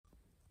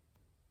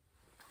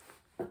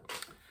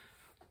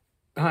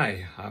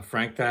Hi,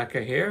 Frank Thacker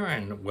here,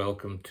 and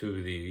welcome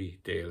to the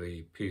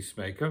Daily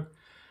Peacemaker.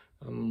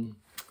 I'm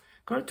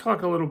going to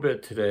talk a little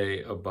bit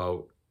today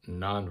about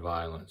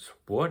nonviolence.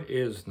 What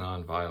is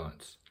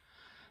nonviolence?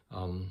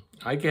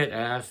 I get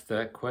asked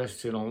that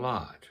question a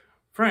lot.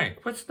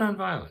 Frank, what's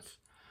nonviolence?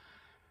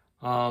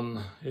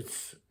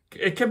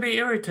 It can be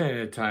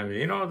irritating at times.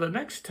 The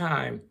next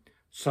time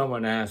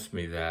someone asks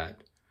me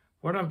that,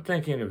 what I'm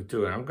thinking of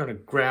doing, I'm going to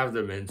grab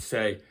them and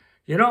say,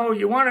 you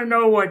want to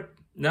know what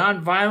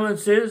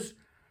nonviolence is?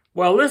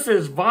 Well, this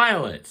is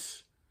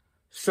violence.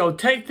 So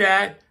take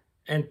that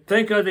and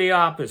think of the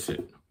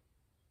opposite.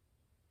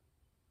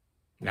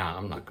 No,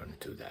 I'm not going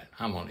to do that.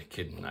 I'm only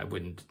kidding.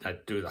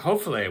 I'd do that.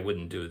 Hopefully I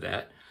wouldn't do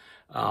that.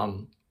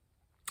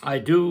 I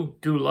do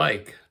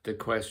like the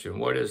question,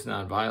 what is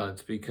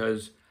nonviolence?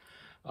 Because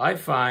I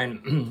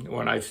find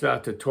when I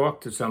start to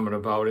talk to someone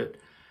about it,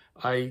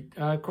 I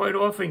quite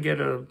often get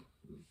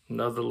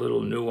another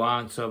little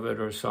nuance of it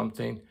or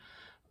something.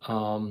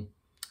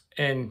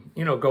 And,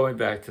 going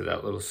back to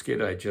that little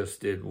skit I just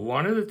did,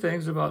 one of the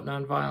things about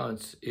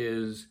nonviolence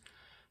is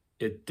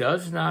it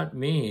does not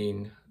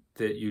mean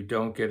that you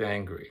don't get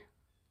angry.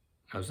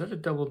 Now, is that a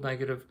double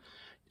negative?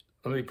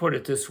 Let me put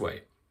it this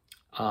way.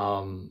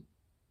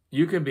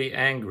 You can be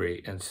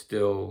angry and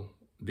still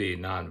be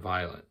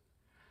nonviolent.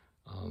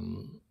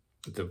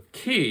 The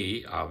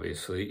key,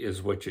 obviously,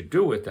 is what you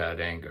do with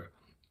that anger.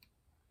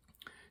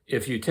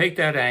 If you take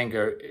that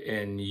anger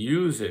and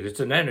use it, it's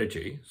an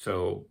energy,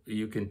 so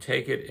you can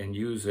take it and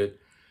use it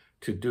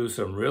to do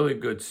some really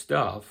good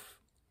stuff,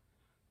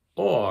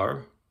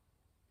 or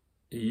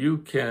you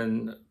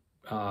can,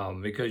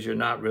 because you're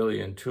not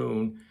really in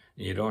tune,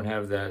 and you don't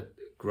have that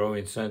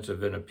growing sense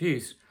of inner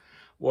peace,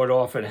 what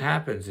often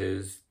happens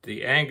is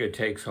the anger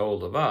takes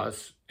hold of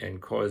us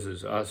and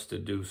causes us to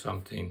do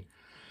something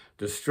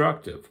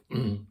destructive.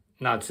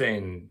 Not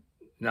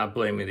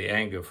blaming the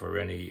anger for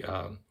any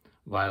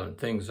violent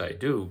things I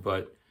do,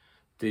 but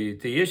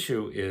the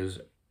issue is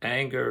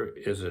anger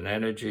is an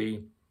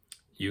energy.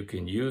 You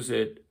can use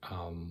it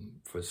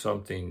for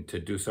something, to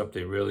do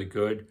something really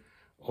good,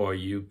 or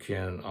you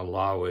can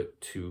allow it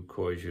to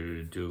cause you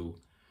to do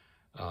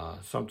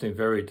something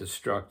very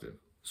destructive.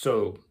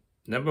 So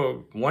number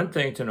one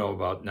thing to know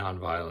about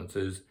nonviolence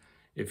is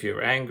if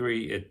you're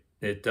angry,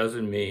 it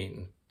doesn't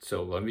mean,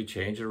 so let me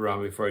change it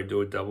around before I do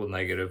a double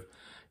negative.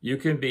 You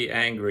can be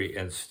angry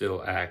and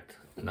still act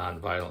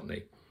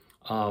nonviolently.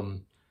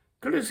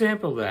 Good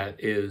example of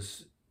that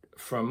is,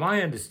 from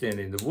my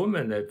understanding, the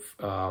woman that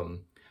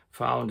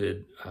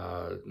founded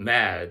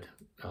MAD,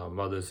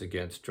 Mothers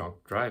Against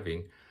Drunk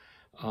Driving,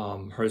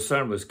 her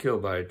son was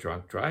killed by a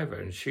drunk driver,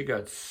 and she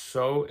got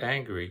so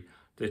angry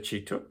that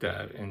she took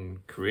that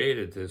and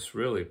created this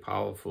really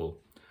powerful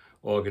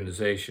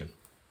organization.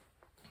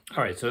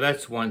 All right, so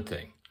that's one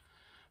thing.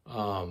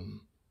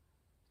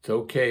 It's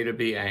okay to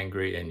be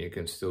angry and you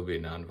can still be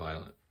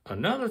nonviolent.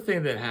 Another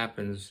thing that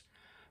happens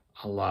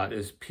a lot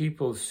is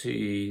people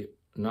see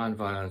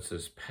nonviolence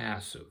as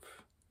passive.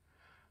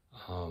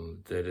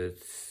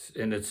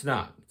 It's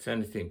not. It's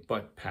anything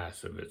but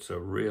passive. It's a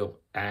real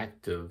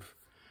active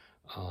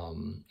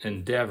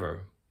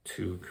endeavor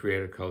to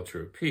create a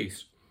culture of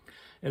peace.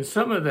 And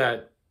some of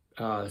that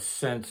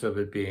sense of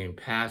it being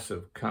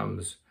passive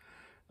comes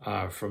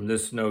from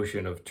this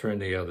notion of turn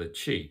the other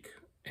cheek.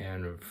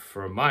 And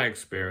from my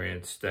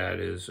experience, that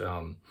is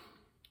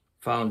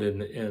found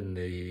in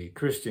the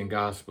Christian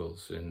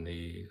Gospels,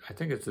 I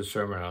think it's the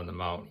Sermon on the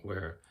Mount,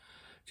 where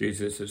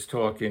Jesus is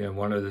talking, and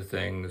one of the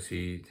things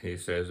he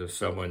says, if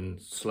someone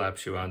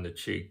slaps you on the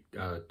cheek,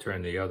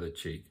 turn the other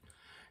cheek.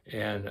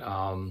 And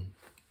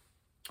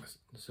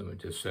someone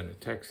just sent a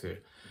text there.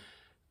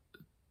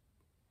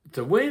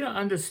 The way to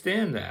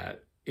understand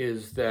that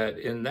is that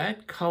in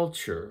that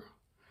culture,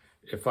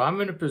 if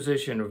I'm in a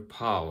position of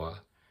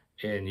power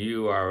and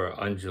you are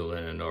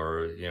undulant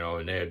or,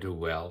 a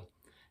ne'er-do-well,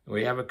 and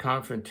we have a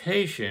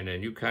confrontation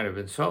and you kind of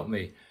insult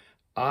me,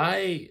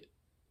 I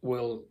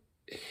will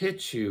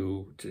hit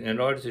you in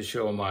order to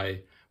show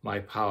my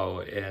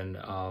power and,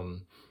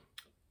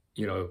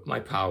 my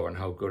power and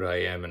how good I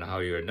am and how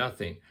you're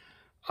nothing.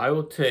 I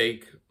will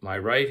take my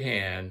right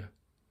hand,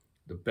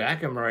 the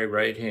back of my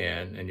right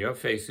hand, and you're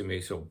facing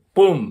me, so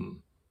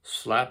boom,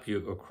 slap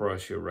you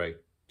across your right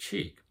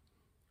cheek.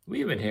 We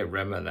even hear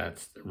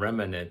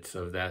remnants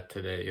of that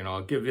today.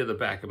 I'll give you the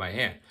back of my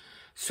hand.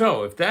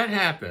 So if that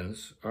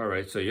happens, all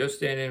right, so you're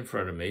standing in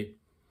front of me,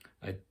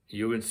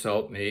 you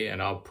insult me,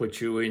 and I'll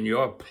put you in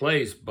your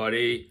place,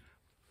 buddy.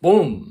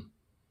 Boom.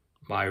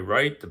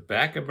 The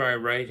back of my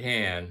right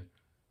hand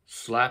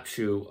slaps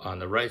you on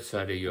the right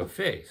side of your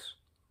face.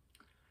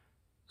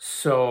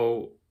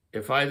 So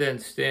if I then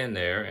stand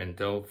there and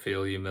don't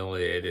feel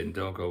humiliated and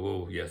don't go,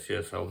 oh, yes,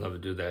 I'll never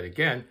do that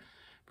again,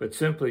 but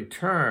simply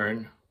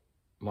turn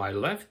my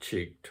left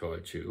cheek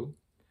towards you,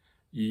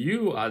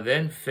 you are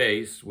then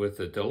faced with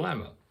a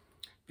dilemma.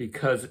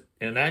 Because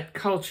in that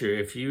culture,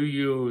 if you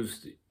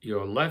used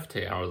your left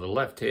hand, or the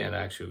left hand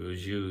actually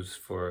was used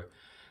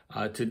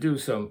to do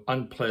some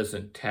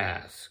unpleasant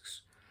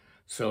tasks.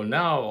 So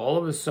now all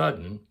of a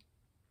sudden,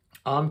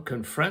 I'm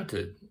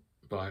confronted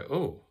by,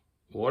 oh,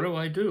 what do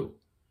I do?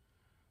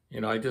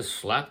 I just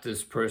slapped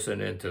this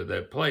person into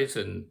their place,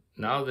 and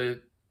now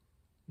they're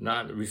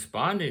not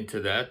responding to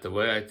that the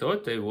way I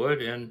thought they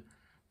would, and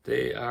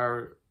they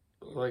are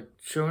like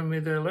showing me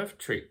their left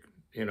cheek.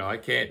 I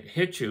can't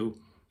hit you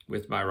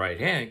with my right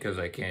hand because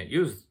I can't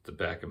use the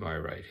back of my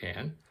right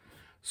hand.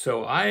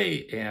 So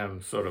I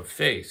am sort of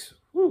face.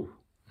 Whew,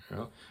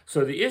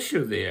 So the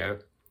issue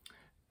there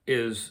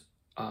is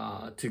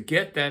to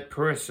get that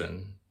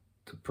person,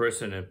 the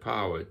person in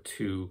power,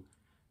 to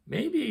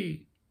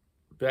maybe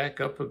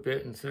back up a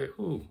bit and say,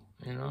 ooh,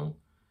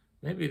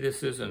 maybe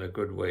this isn't a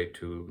good way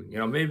to,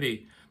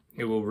 maybe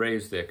it will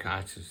raise their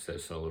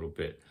consciousness a little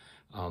bit.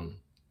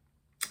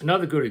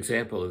 Another good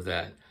example of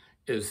that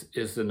is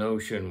the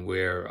notion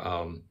where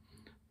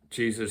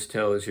Jesus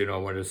tells,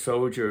 when a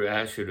soldier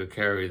asks you to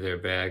carry their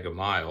bag a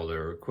mile,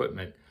 their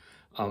equipment,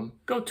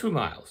 go 2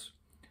 miles.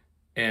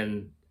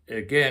 And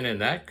again, in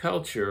that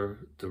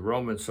culture, the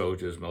Roman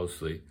soldiers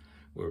mostly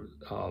were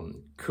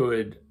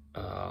could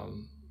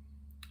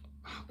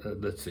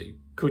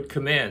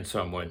command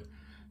someone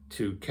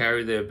to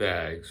carry their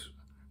bags,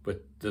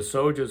 but the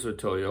soldiers were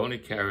told you only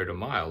carried a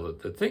mile.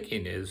 The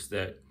thinking is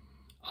that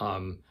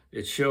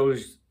it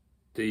shows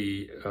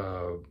the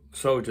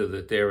soldier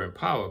that they're in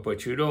power,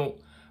 but you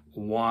don't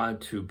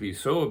want to be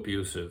so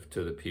abusive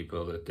to the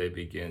people that they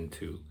begin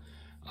to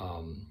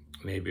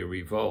maybe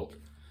revolt.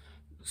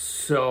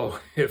 So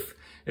if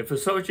a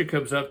soldier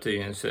comes up to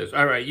you and says,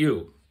 all right,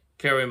 you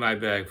carry my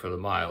bag for the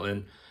mile,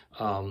 and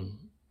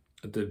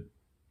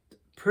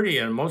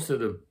most of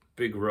the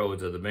big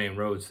roads, or the main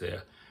roads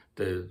there,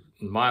 the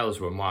miles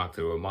were marked.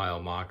 There were mile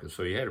markers,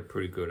 so you had a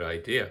pretty good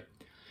idea.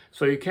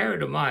 So you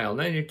carried a mile, and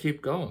then you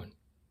keep going.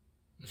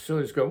 The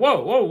soldiers go,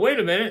 whoa, wait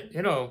a minute,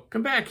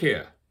 come back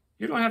here.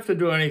 You don't have to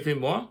do anything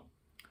more.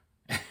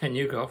 And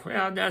you go,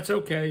 yeah, that's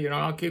okay,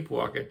 I'll keep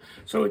walking.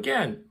 So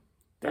again,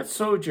 that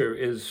soldier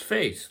is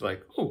faced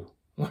like, oh,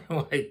 what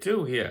do I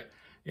do here?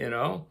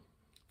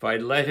 If I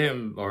let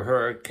him or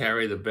her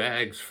carry the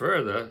bags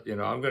further,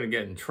 I'm going to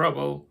get in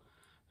trouble.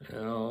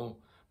 So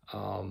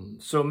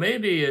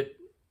maybe it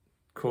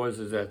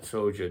causes that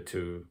soldier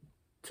to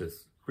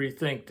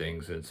rethink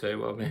things and say,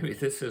 well, maybe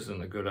this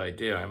isn't a good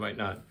idea. I might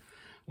not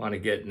want to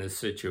get in this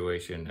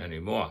situation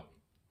anymore.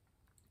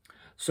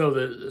 So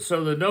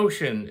the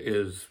notion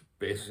is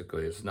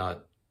basically it's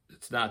not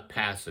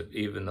passive,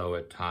 even though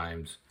at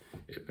times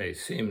it may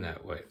seem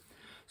that way.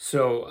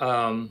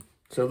 So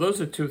those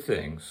are 2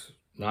 things.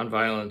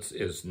 Nonviolence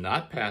is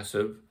not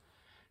passive,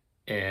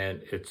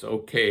 and it's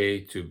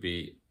okay to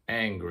be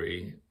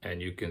angry,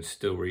 and you can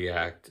still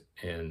react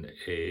in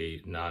a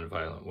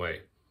nonviolent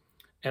way.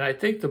 And I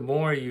think the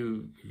more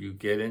you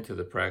get into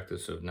the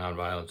practice of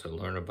nonviolence and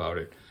learn about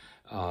it,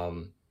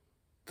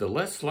 the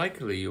less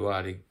likely you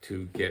are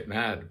to get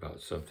mad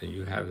about something.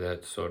 You have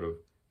that sort of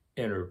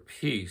inner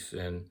peace,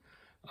 and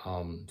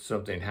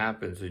something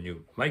happens and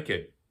you might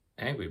get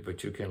angry,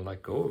 but you can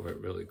let go of it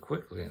really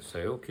quickly and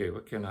say, okay,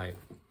 what can I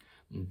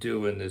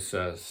do in this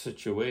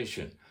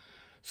situation?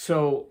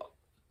 So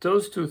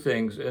those 2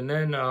 things. And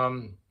then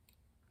I'm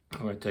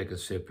going to take a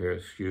sip here,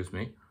 excuse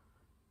me.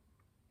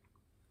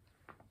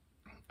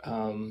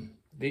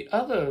 The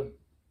other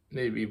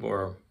maybe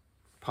more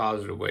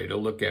positive way to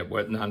look at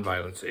what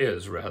nonviolence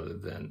is, rather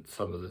than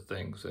some of the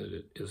things that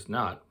it is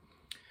not,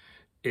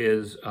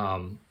 is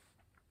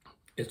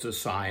it's a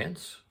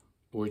science,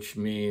 which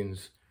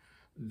means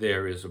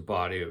there is a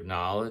body of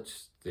knowledge,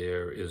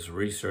 there is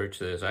research.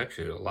 There's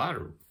actually a lot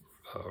of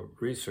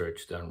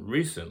research done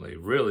recently,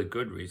 really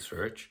good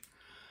research.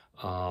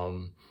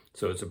 So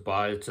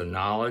it's a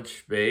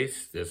knowledge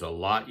base. There's a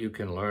lot you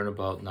can learn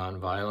about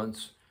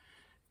nonviolence.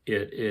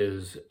 It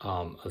is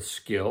a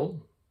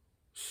skill.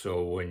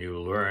 So when you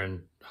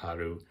learn how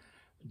to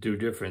do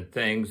different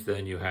things,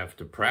 then you have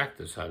to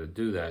practice how to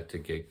do that to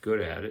get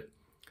good at it.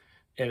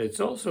 And it's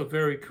also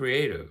very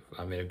creative.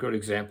 I mean, a good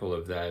example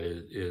of that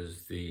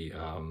is the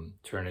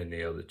turning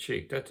the other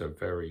cheek. That's a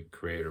very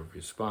creative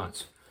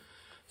response.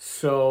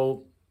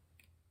 So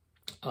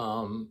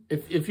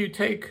if you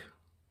take,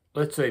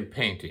 let's say,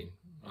 painting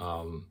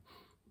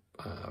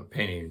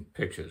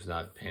pictures,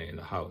 not painting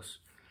the house.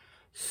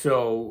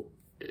 So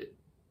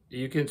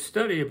you can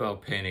study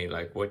about painting,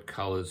 like what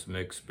colors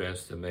mix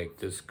best to make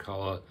this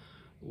color,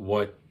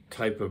 what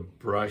type of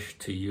brush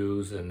to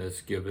use in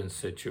this given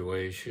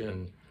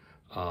situation,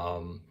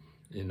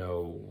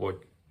 what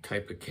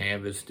type of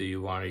canvas do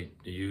you want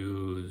to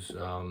use,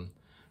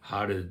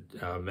 how to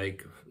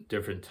make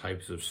different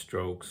types of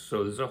strokes.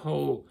 So there's a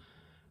whole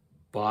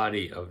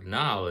body of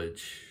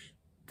knowledge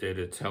that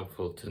it's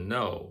helpful to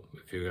know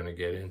if you're going to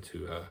get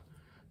into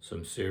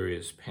some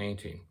serious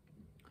painting.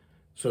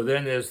 So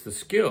then there's the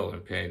skill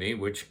in painting,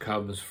 which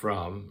comes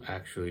from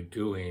actually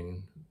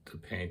doing the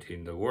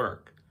painting, the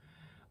work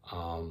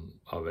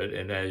of it.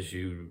 And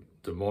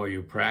the more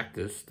you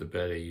practice, the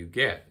better you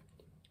get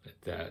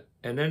at that.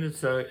 And then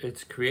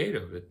it's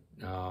creative.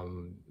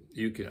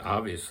 You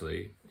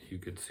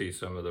could see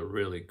some of the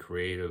really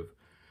creative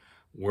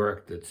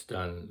work that's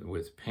done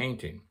with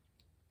painting.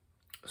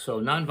 So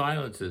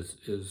nonviolence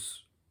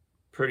is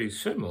pretty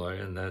similar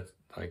in that,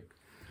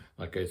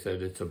 like I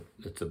said,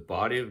 it's a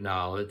body of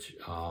knowledge.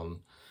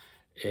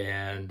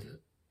 And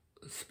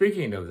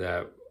speaking of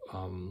that,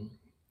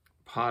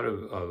 part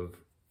of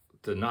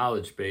the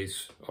knowledge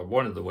base, or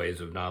one of the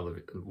ways of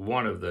knowledge,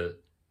 one of the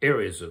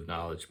areas of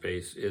knowledge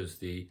base is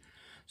the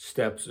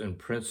steps and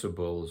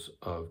principles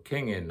of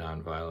Kingian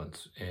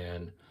nonviolence.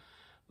 And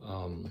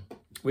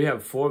we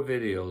have 4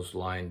 videos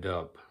lined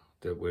up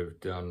that we've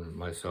done,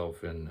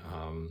 myself and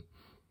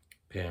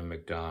Pam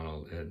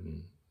McDonald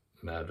and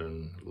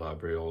Madden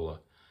Labriola,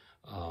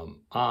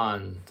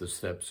 on the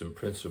steps and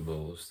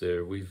principles.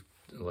 There we've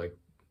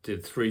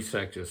did 3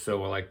 sections.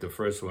 So like the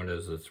first one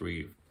is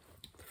the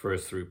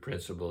first 3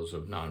 principles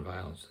of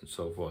nonviolence and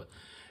so forth.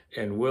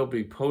 And we'll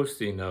be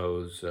posting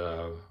those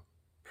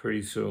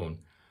pretty soon.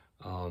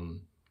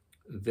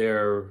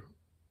 They're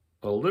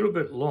a little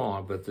bit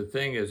long, but the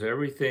thing is,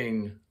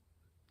 everything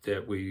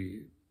that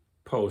we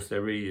post,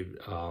 every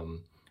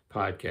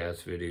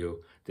podcast video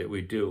that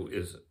we do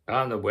is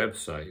on the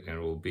website, and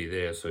it will be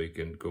there so you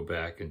can go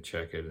back and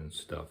check it and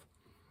stuff.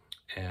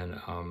 And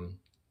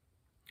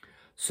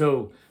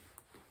so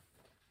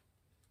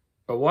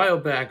a while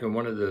back in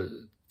one of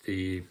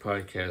the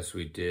podcasts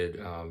we did,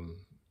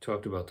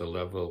 talked about the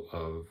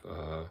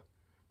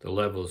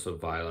levels of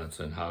violence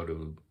and how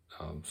to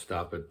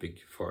stop it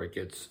before it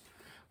gets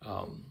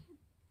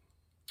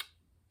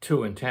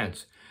too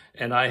intense.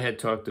 And I had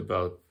talked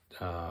about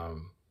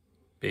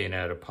being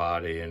at a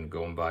party and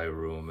going by a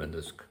room, and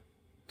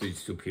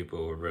these 2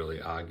 people were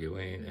really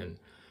arguing. And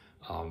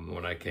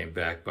when I came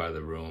back by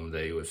the room,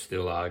 they were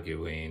still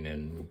arguing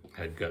and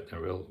had gotten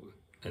real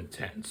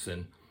intense.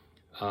 And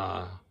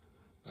I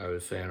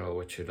was saying, "Oh,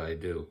 what should I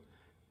do?"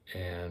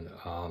 And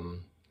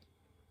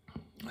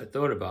I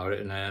thought about it,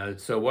 and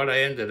so what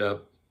I ended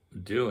up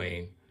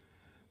doing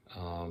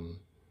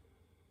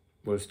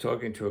was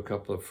talking to a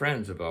couple of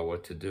friends about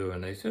what to do,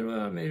 and they said,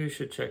 "Well, maybe you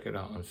should check it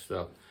out and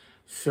stuff."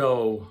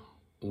 So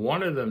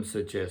one of them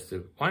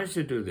suggested, "Why don't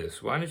you do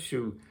this? Why don't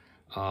you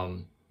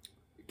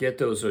get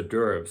those hors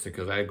d'oeuvres?"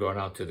 Because I had gone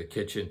out to the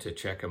kitchen to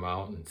check them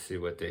out and see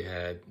what they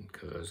had,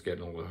 because I was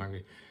getting a little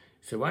hungry.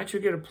 He said, "Why don't you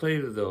get a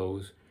plate of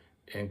those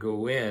and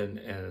go in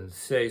and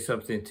say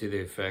something to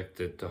the effect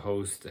that the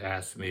host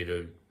asked me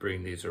to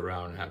bring these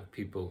around and have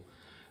people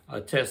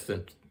test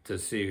them to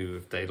see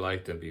if they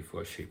liked them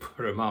before she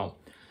put them out."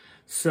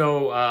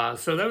 So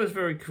that was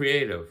very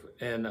creative.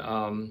 And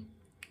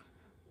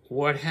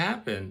what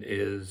happened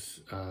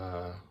is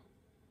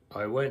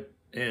I went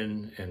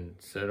in and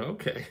said,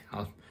 "Okay,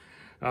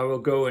 I will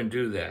go and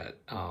do that."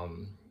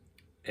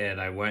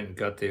 And I went and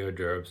got the hors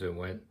d'oeuvres and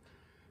went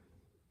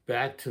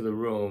back to the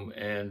room,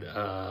 and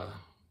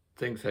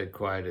things had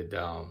quieted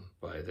down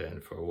by then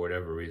for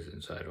whatever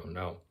reasons, I don't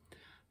know.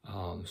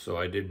 So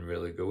I didn't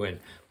really go in.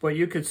 But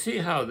you could see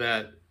how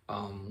that,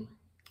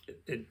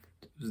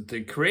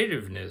 the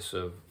creativeness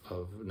of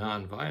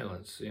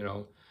nonviolence,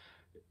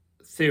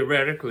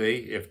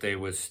 theoretically, if they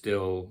were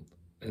still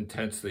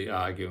intensely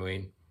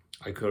arguing,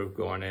 I could have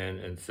gone in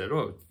and said,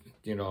 "Oh,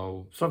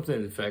 something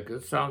to the effect,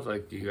 it sounds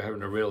like you're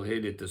having a real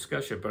heated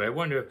discussion, but I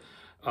wonder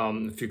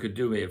if you could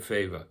do me a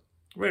favor."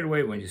 Right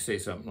away when you say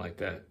something like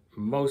that,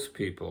 most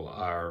people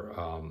are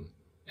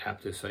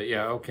apt to say,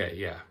 "Yeah, okay,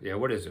 yeah,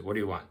 what is it? What do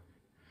you want?"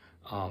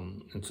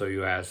 And so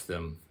you ask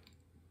them,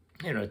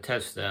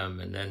 test them,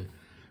 and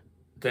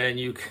then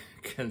you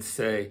can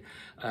say,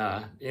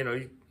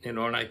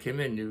 when I came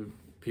in,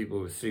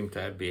 people seem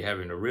to be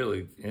having a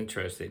really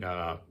interesting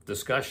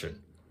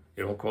discussion.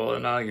 You don't call it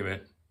an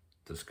argument,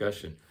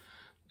 discussion.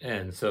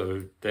 And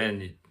so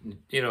then,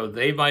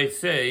 they might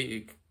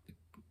say,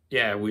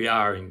 "Yeah, we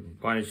are, and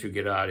why don't you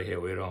get out of here?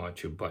 We don't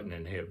want you butting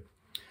in here."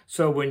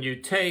 So when you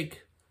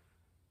take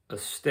a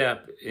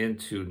step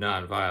into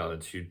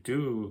nonviolence, you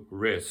do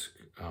risk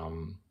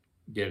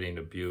getting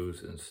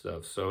abused and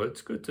stuff. So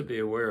it's good to be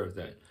aware of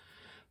that.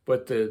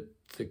 But the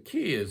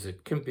key is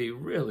it can be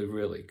really,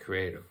 really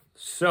creative.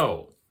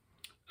 So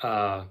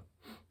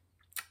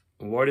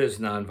what is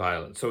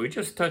nonviolence? So we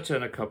just touched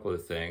on a couple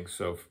of things.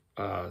 So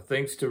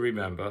things to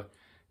remember: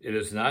 it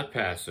is not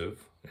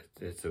passive.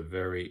 It's a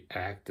very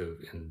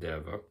active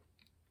endeavor.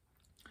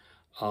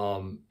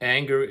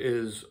 Anger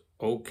is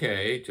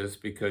okay.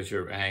 Just because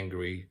you're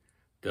angry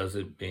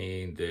doesn't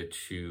mean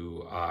that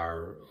you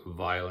are a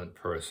violent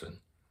person.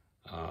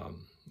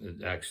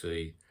 It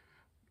actually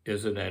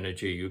is an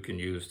energy you can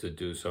use to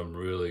do some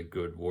really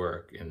good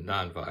work in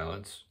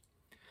nonviolence.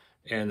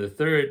 And the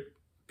third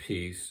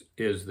piece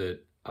is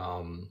that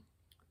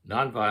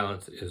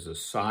nonviolence is a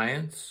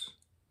science,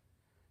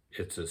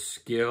 it's a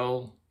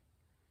skill,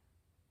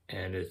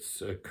 and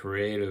it's a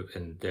creative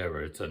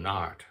endeavor. It's an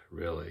art,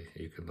 really.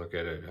 You can look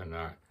at it as an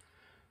art.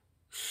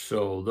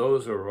 So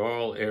those are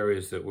all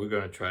areas that we're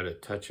going to try to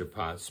touch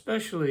upon,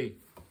 especially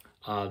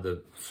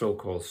the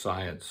so-called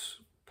science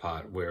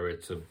part, where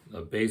it's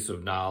a base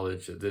of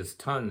knowledge. There's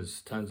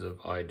tons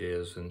of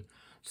ideas and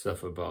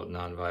stuff about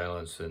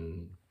nonviolence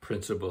and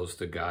principles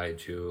to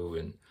guide you,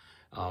 and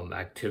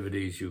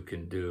activities you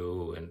can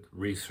do, and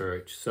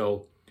research.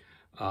 So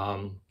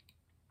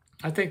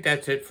I think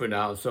that's it for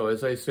now. So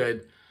as I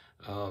said,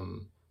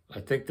 I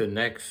think the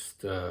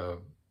next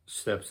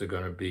steps are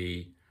going to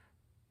be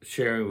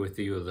sharing with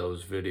you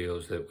those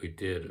videos that we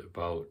did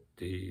about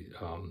the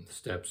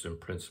steps and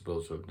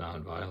principles of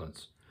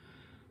nonviolence.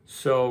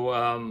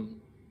 So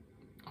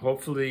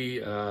hopefully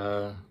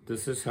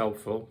this is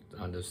helpful to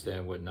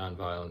understand what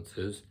nonviolence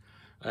is.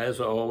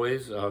 As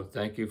always,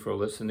 thank you for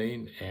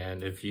listening.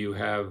 And if you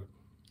have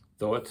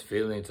thoughts,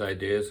 feelings,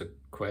 ideas, or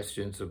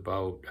questions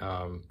about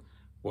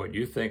what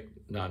you think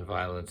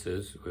nonviolence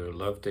is, we would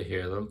love to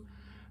hear them.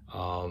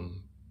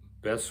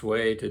 Best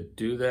way to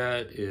do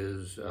that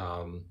is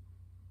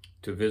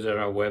to visit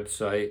our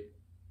website,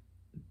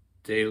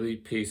 Daily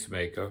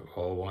Peacemaker,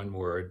 all one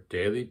word,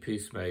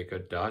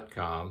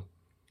 dailypeacemaker.com.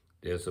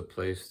 There's a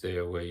place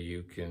there where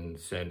you can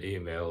send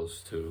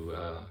emails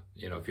to,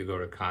 if you go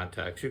to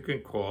contacts, you can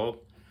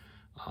call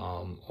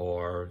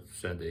or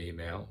send an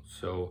email.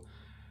 So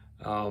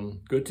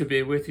good to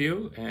be with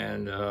you,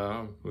 and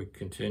we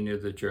continue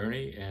the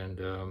journey,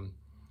 and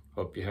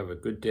hope you have a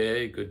good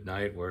day, good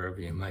night, wherever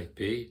you might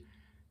be,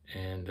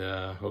 and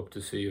hope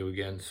to see you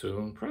again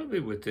soon, probably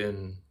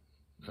within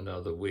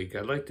another week.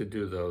 I'd like to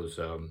do those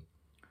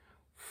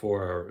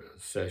 4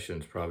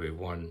 sessions, probably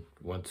one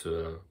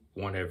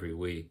every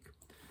week,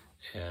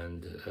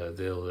 and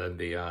they'll then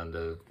be on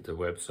the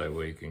website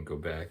where you can go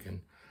back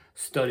and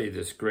study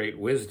this great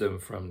wisdom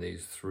from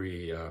these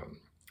 3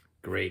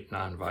 great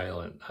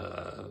nonviolent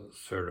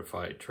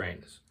certified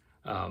trainers.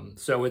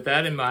 So with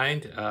that in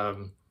mind,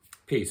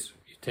 peace.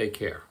 You take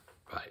care.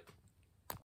 Bye.